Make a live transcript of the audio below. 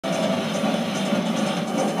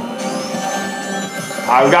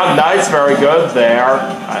I've got Knights very good there.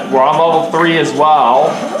 We're on level 3 as well.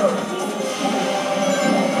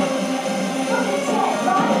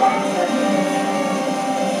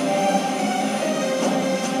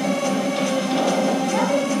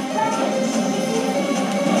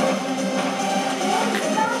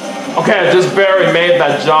 Okay, I just barely made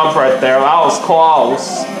that jump right there. That was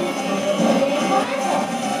close.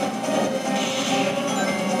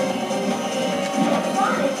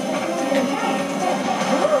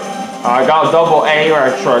 I got a double A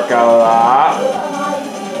trick out of that.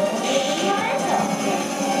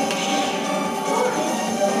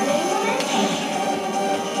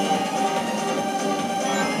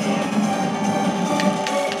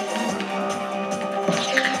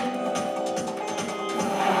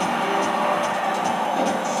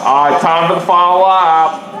 Alright, time for the final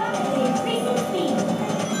lap.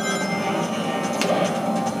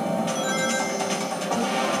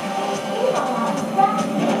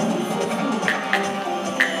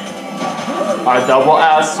 Alright, double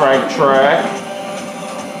S rank trick.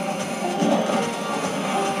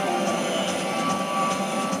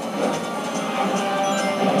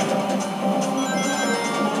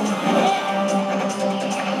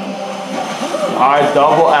 Alright,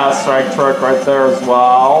 double S rank trick right there as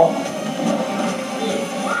well.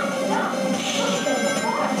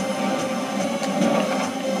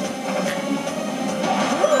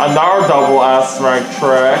 Another double S rank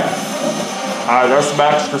trick. Alright, there's some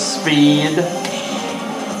extra speed.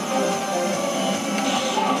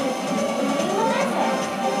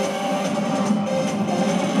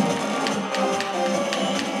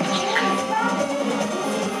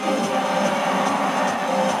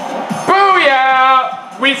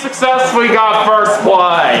 Booyah! We successfully got first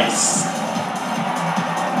place.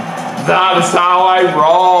 That is how I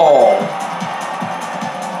roll.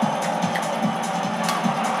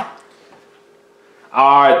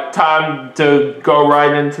 Alright, time to go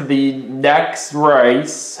right into the next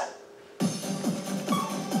race.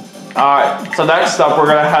 Alright, so next up we're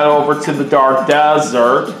going to head over to the Dark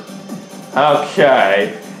Desert.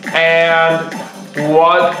 Okay, and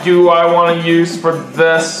what do I want to use for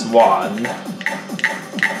this one?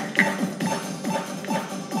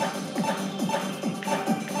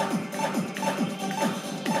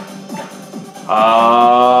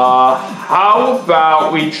 How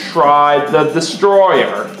about we try the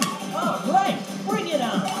Destroyer? Oh, great! Bring it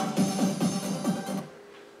on!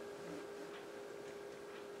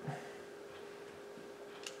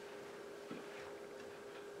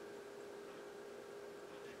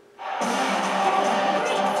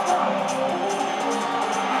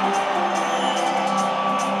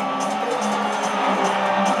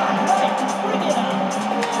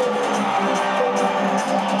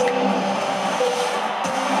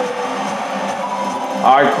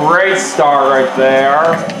 Alright, great start right there.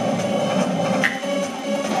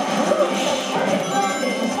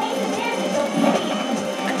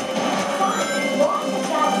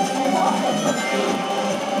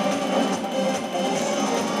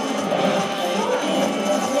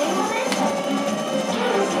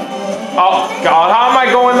 Oh God, how am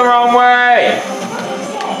I going the wrong way?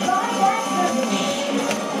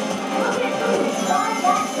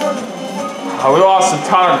 We lost a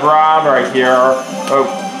ton of ground right here.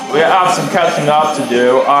 We have some catching up to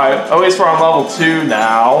do. Alright, at least we're on level 2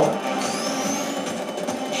 now.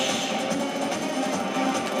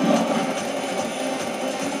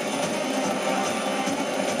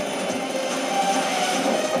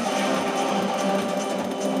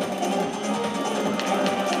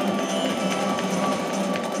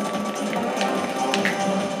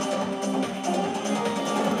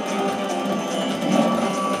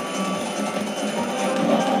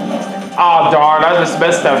 Oh darn, I just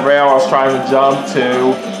missed that rail I was trying to jump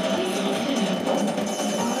to.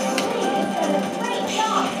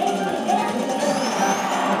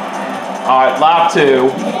 Alright, lap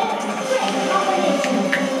 2.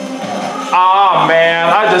 Ah man,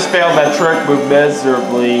 I just failed that trick move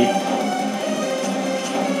miserably.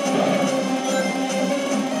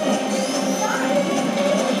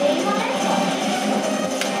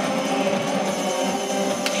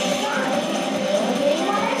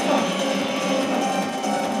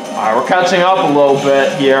 Alright, we're catching up a little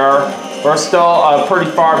bit here. We're still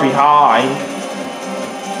pretty far behind.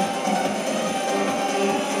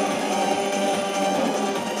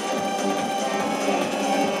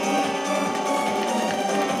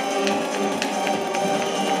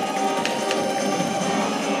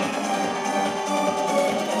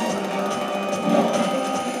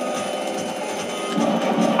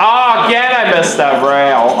 Ah, again I missed that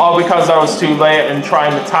rail. Oh, because I was too late in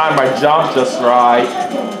trying to time my jump just right.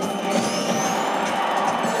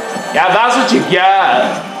 Yeah, that's what you get.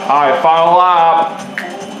 Alright, final lap.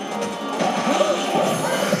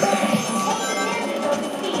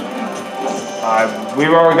 Alright, we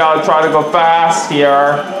really gotta try to go fast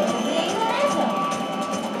here.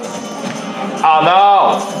 Oh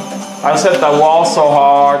no! I just hit that wall so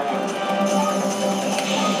hard.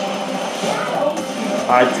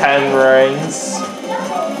 Alright, 10 rings.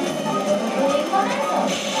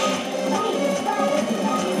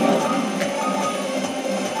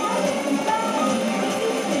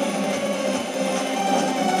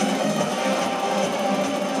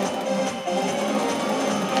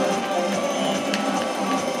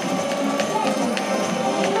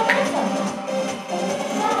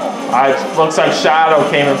 Looks like Shadow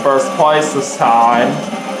came in first place this time.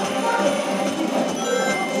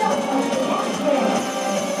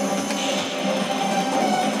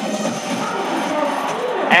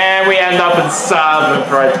 And we end up in 7th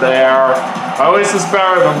right there. At least it's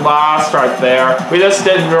better than last right there. We just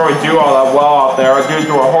didn't really do all that well out there due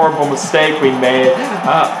to a horrible mistake we made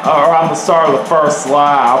around the start of the first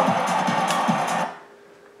lap.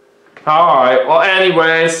 Alright, well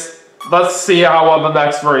anyways, let's see how well the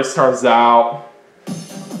next race turns out.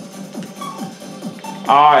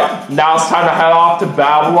 Alright, now it's time to head off to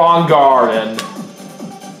Babylon Garden.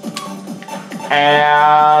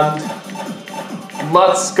 And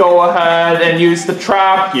let's go ahead and use the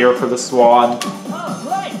trap gear for this one.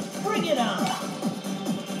 Alright, bring it on.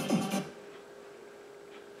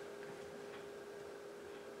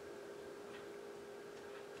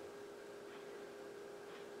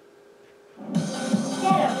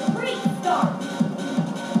 Get a free start.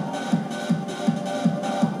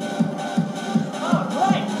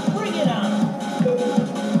 Alright, bring it on.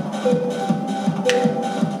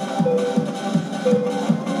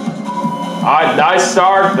 Alright, nice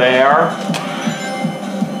start there.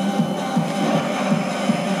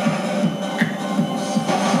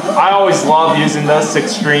 I always love using this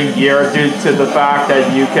extreme gear due to the fact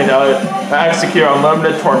that you can execute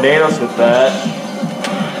unlimited tornadoes with it.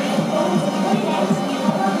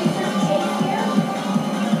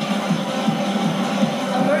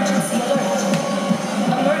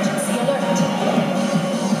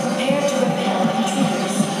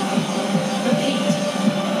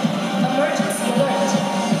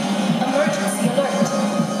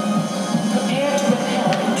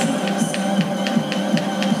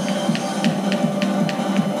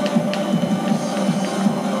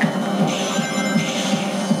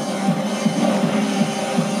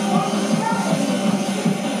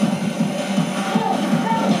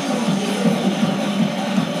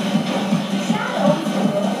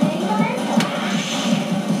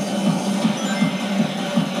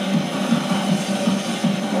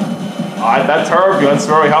 Alright, that turbulence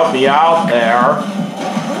really helped me out there.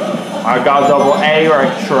 I got a double A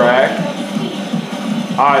trick.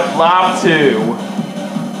 Alright, lap 2.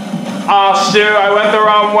 Oh shoot, I went the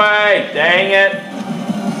wrong way. Dang it.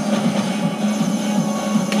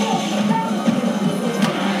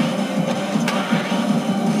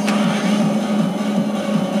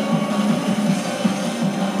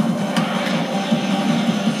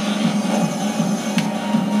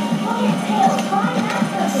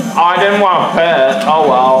 Oh, I didn't want to pit. Oh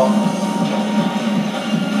well.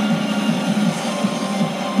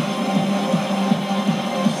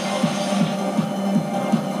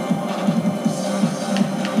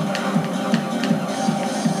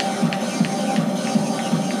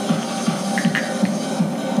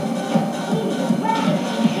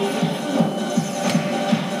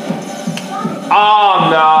 Oh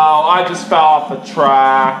no, I just fell off the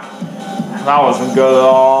track. That wasn't good at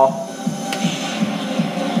all.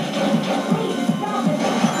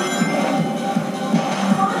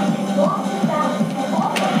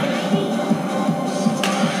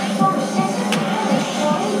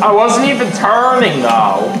 I wasn't even turning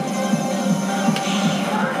though.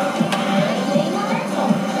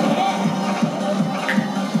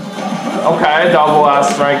 Okay, double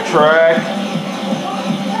S strike trick.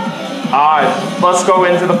 Alright, let's go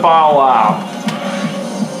into the final lap.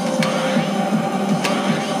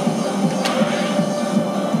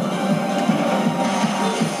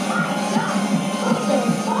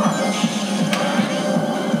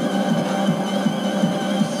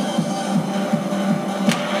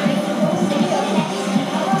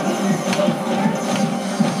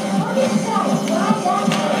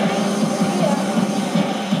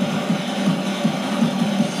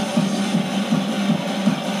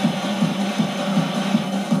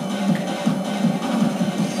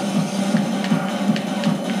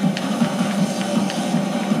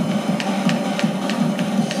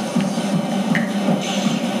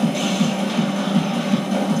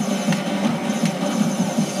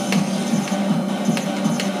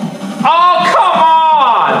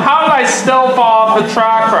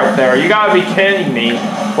 there. You gotta be kidding me.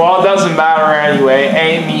 Well, it doesn't matter anyway.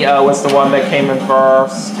 Amy was the one that came in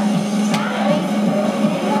first.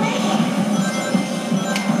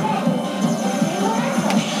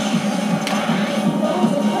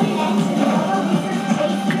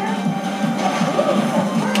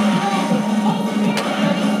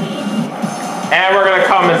 And we're gonna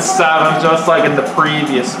come in 7th, just like in the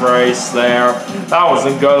previous race there. That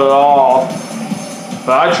wasn't good at all.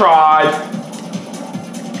 But I tried.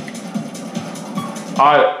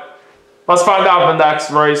 Alright, let's find out if the next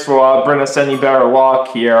race will bring us any better luck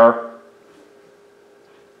here.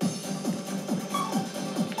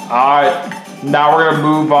 Alright, now we're gonna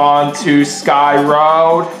move on to Sky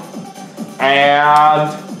Road.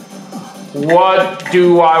 And what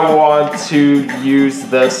do I want to use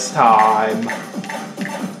this time?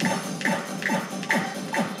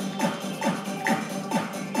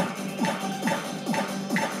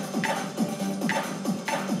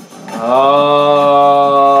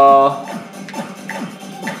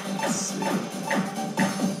 Let's see.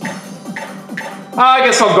 I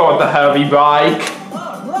guess I'll go with the heavy bike.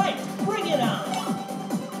 All right, bring it on.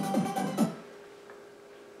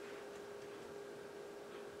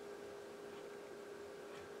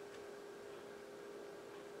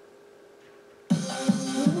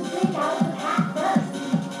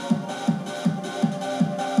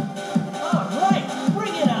 All right,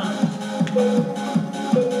 bring it on.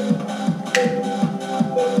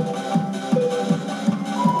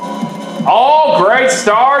 Oh, great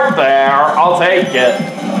start there. I'll take it.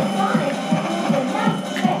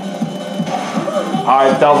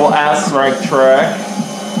 Alright, double S rank trick.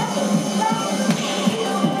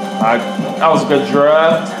 That was a good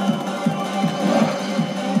drift.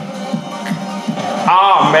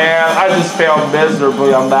 Ah, man, I just failed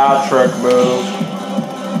miserably on that trick move.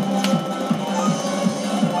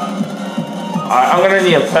 Alright, I'm gonna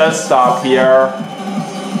need a pit stop here.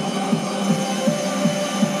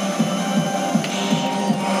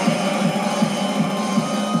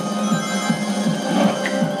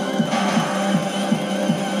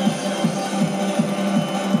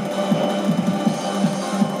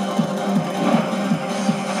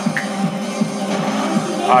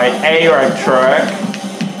 Alright, A rank trick.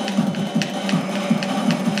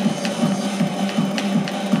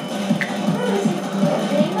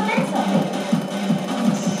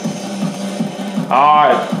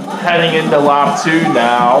 Alright, heading into lap 2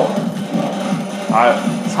 now. Alright,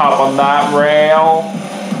 let's hop on that rail.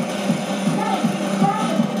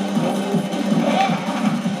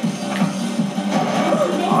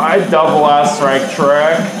 Alright, double S rank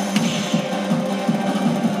trick.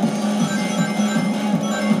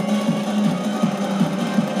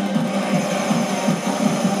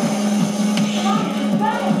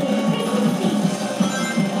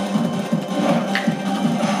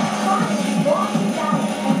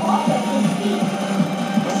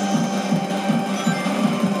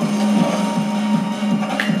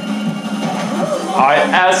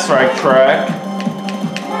 S rank trick.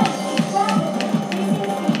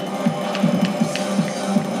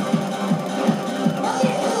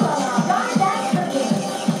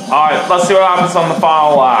 Alright, let's see what happens on the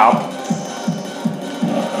final lap.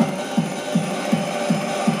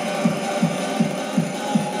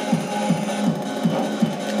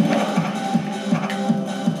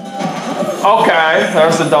 Okay,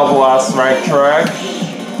 there's a double S rank trick.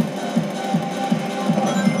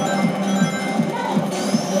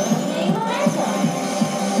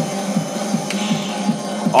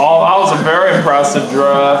 Oh, that was a very impressive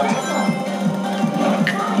drift.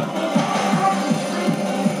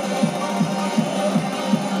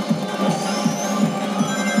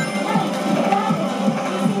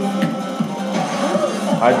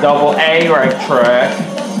 A double A rank trick.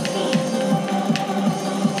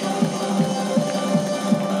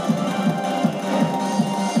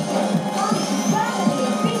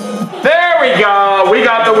 There we go! We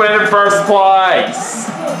got the win in first place.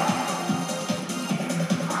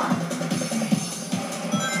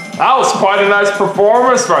 That was quite a nice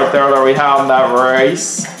performance right there that we had in that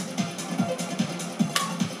race.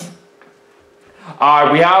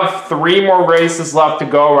 Alright, we have 3 more races left to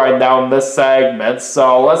go right now in this segment,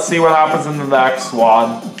 so let's see what happens in the next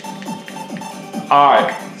one.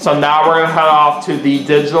 Alright, so now we're going to head off to the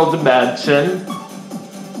Digital Dimension.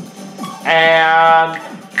 And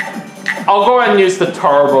I'll go ahead and use the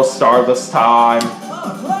Turbo Star this time.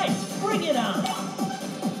 Alright, bring it on.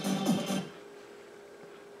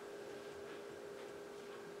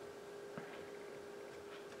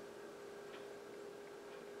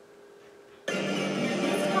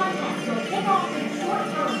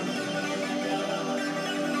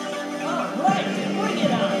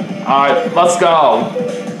 Alright, let's go.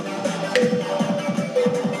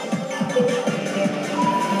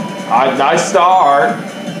 Alright, nice start.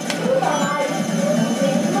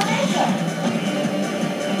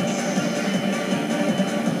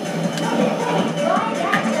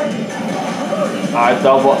 Alright,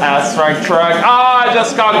 double S rank track. Ah, I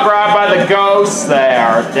just got grabbed by the ghost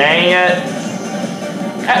there. Dang it.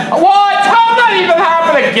 What? How did that even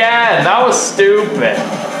happen again? That was stupid.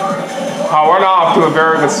 Oh, we're not off to a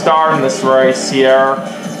very good start in this race here.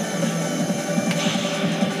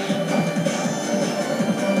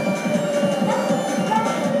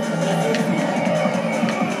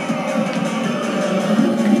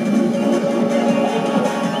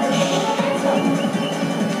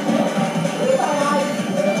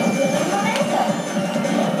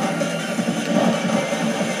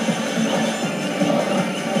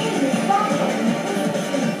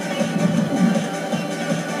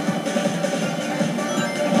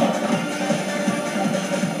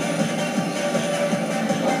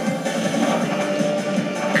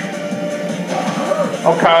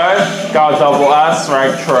 Okay, got a double S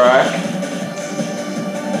rank track.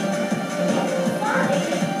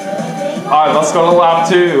 Alright, let's go to lap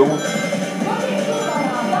 2.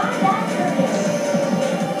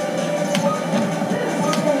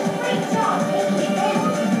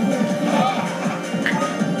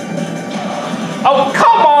 Oh,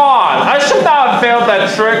 come on! I should not have failed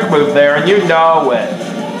that trick move there, and you know it.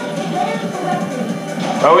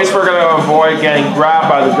 At least we're going to avoid getting grabbed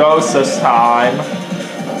by the ghost this time.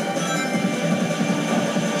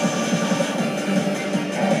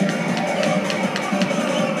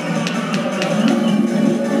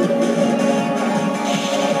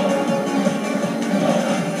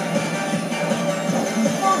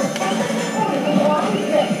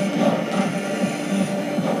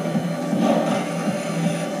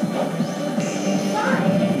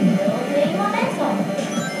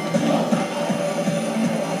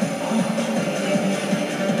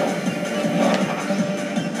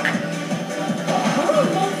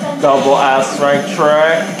 Double S rank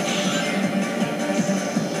track.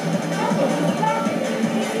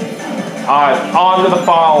 Alright, on to the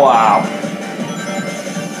final lap.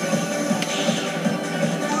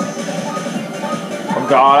 Oh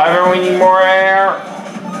god, I really need more air.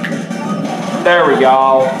 There we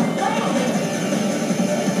go.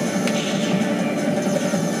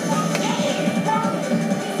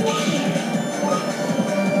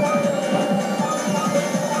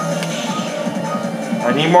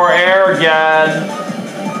 I need more air again.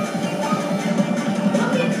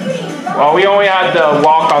 Well, we only had to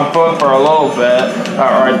walk on foot for a little bit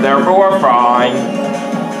right there, but we're fine.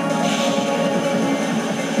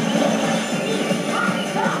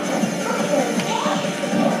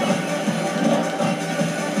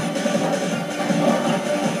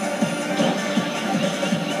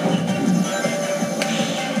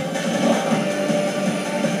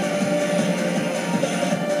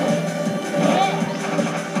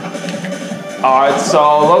 Alright,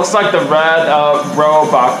 so it looks like the red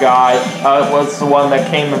robot guy was the one that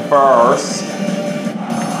came in first.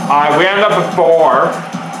 Alright, we ended up at 4.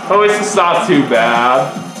 At least it's not too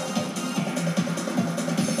bad.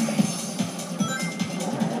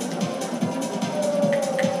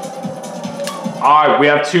 Alright, we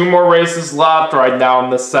have 2 more races left right now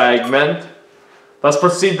in this segment. Let's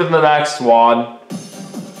proceed to the next one.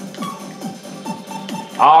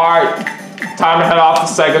 Alright. Time to head off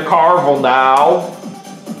to Sega Carnival now.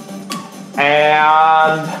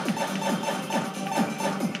 And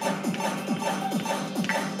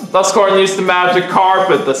let's go and use the magic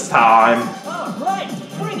carpet this time. All right,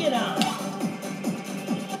 bring it on.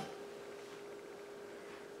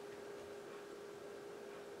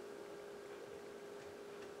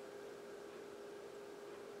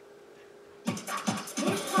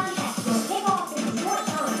 This contest will kick off in a short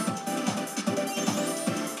time.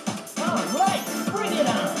 All right, bring it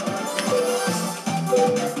on.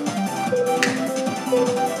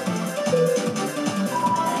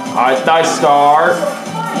 Alright, nice start.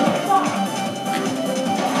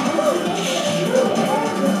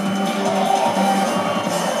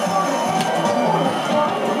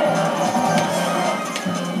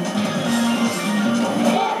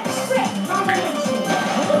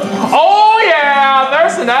 Oh yeah,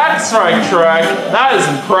 there's an X-ray trick. That is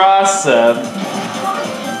impressive.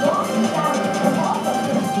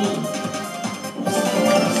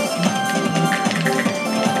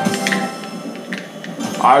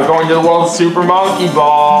 I'm going to the World Super Monkey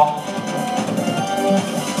Ball.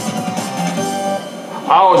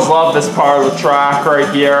 I always love this part of the track right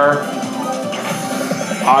here.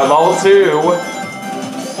 Alright, level 2.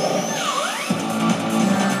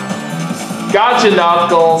 Gotcha,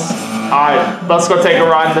 Knuckles. Alright, let's go take a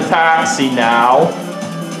ride in the taxi now.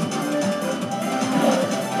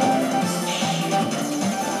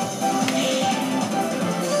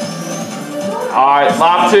 Alright,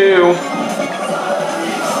 lap 2.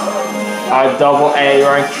 Alright, double A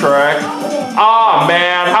rank trick. Oh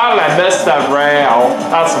man, how did I miss that rail?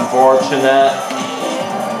 That's unfortunate.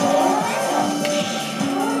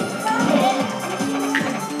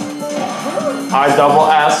 Alright, double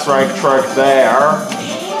S rank trick there.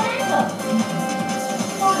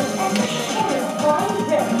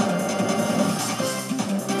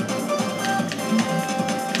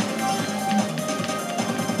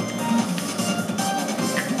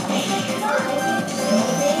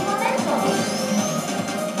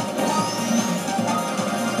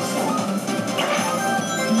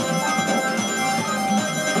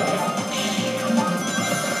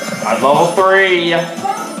 Alright, level 3.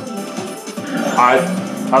 Alright,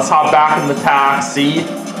 let's hop back in the taxi.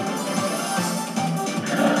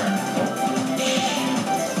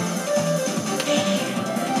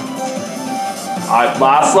 Alright,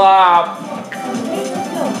 last lap.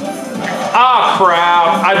 Ah,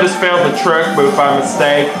 crap. I just failed the trick move by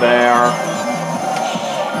mistake there.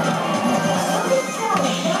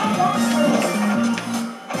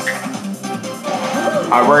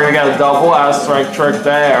 Alright, we're gonna get a double S rank trick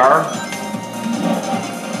there.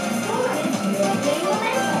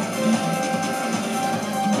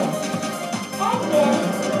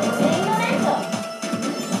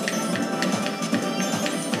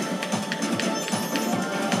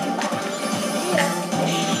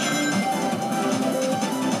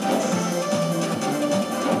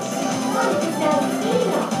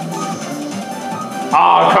 Oh,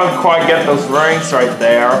 I couldn't quite get those rings right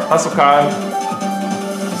there. That's okay.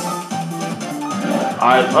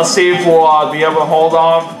 Alright, let's see if we'll be able to hold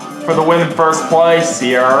on for the win in first place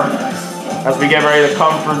here. As we get ready to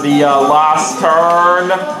come for the last turn.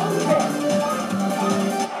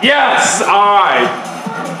 Yes! Alright.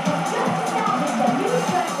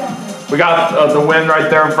 We got the win right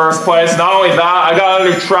there in first place. Not only that, I got a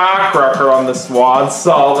new track record on this one.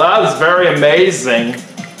 So that is very amazing.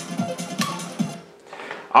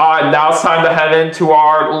 Alright, now it's time to head into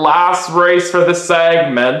our last race for the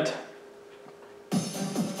segment.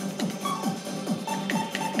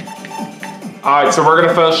 Alright, so we're going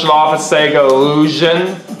to finish it off with Sega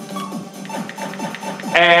Illusion.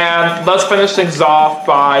 And let's finish things off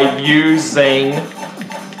by using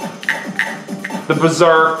the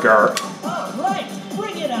Berserker. Alright,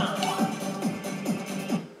 bring it on.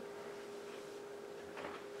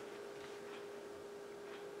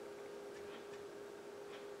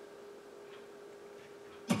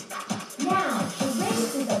 Now, the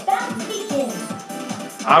race is about to begin.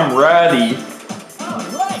 I'm ready.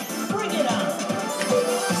 Alright, bring it on.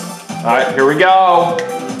 Alright, here we go.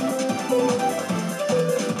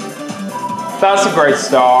 That's a great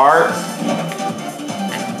start.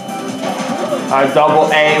 A double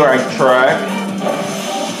A rank trick.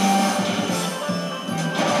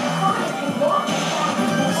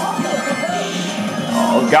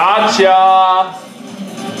 Oh, gotcha.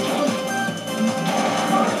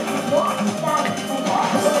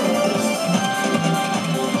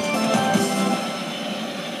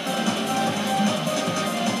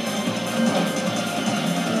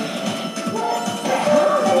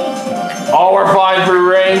 Oh, we're flying through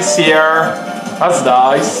rings here. That's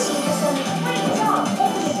nice.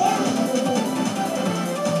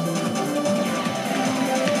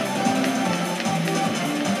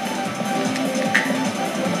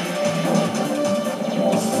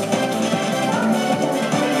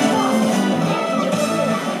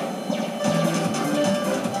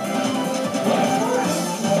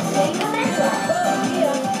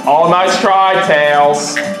 Oh, nice try,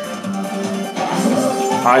 Tails.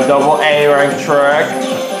 I double A rank trick.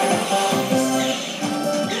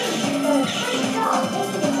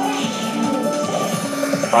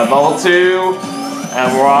 I level 2,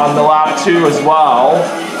 and we're on the lap 2 as well.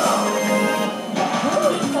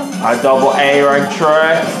 I double A rank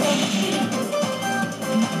trick.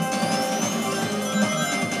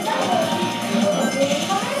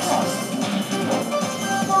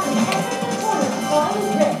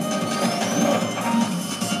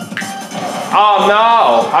 Oh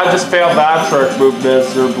no! I just failed that trick move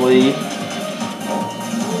miserably.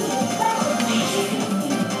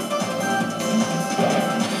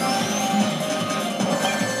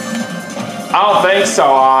 I don't think so,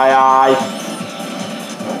 I.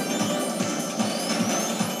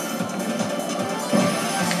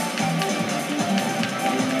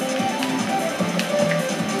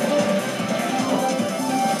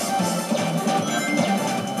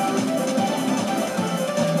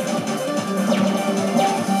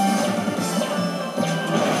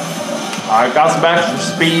 I got some extra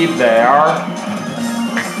speed there.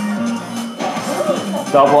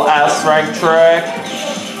 Double S rank trick.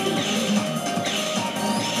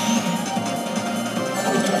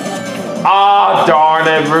 Ah, darn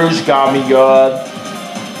it, Rouge got me good.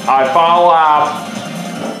 Alright, final lap.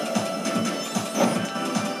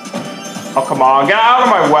 Oh, come on, get out of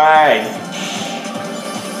my way.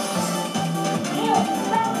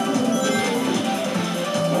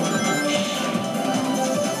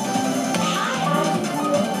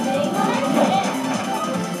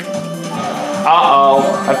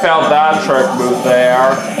 Uh-oh, I failed that trick move there.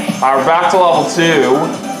 Alright, we're back to level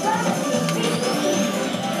 2.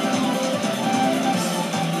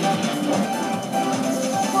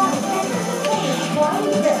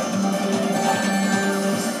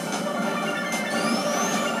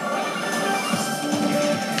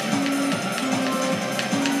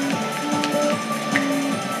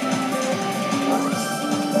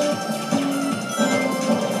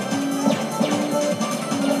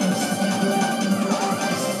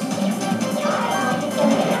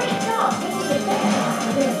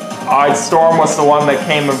 Alright, Storm was the one that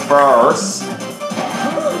came in first.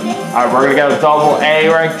 Alright, we're gonna get a double A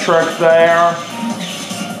rank trick there.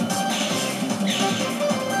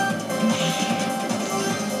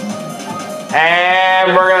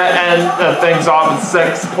 And we're gonna end things off in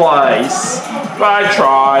 6th place. But I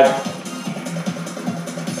tried.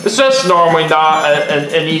 It's just normally not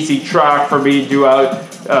an easy track for me to do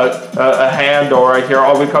a handle right here,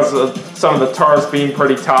 all because of some of the turns being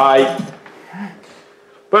pretty tight.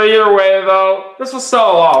 But either way, though, this was still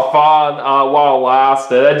a lot of fun while it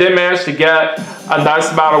lasted. I did manage to get a nice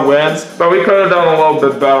amount of wins, but we could have done a little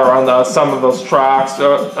bit better on some of those tracks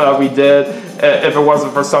we did if it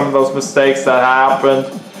wasn't for some of those mistakes that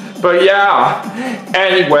happened. But yeah,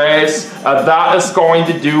 anyways, that is going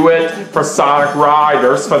to do it for Sonic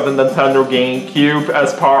Riders for the Nintendo GameCube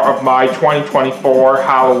as part of my 2024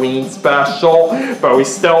 Halloween special. But we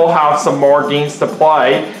still have some more games to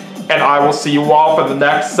play. And I will see you all for the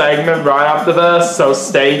next segment right after this, so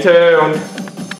stay tuned.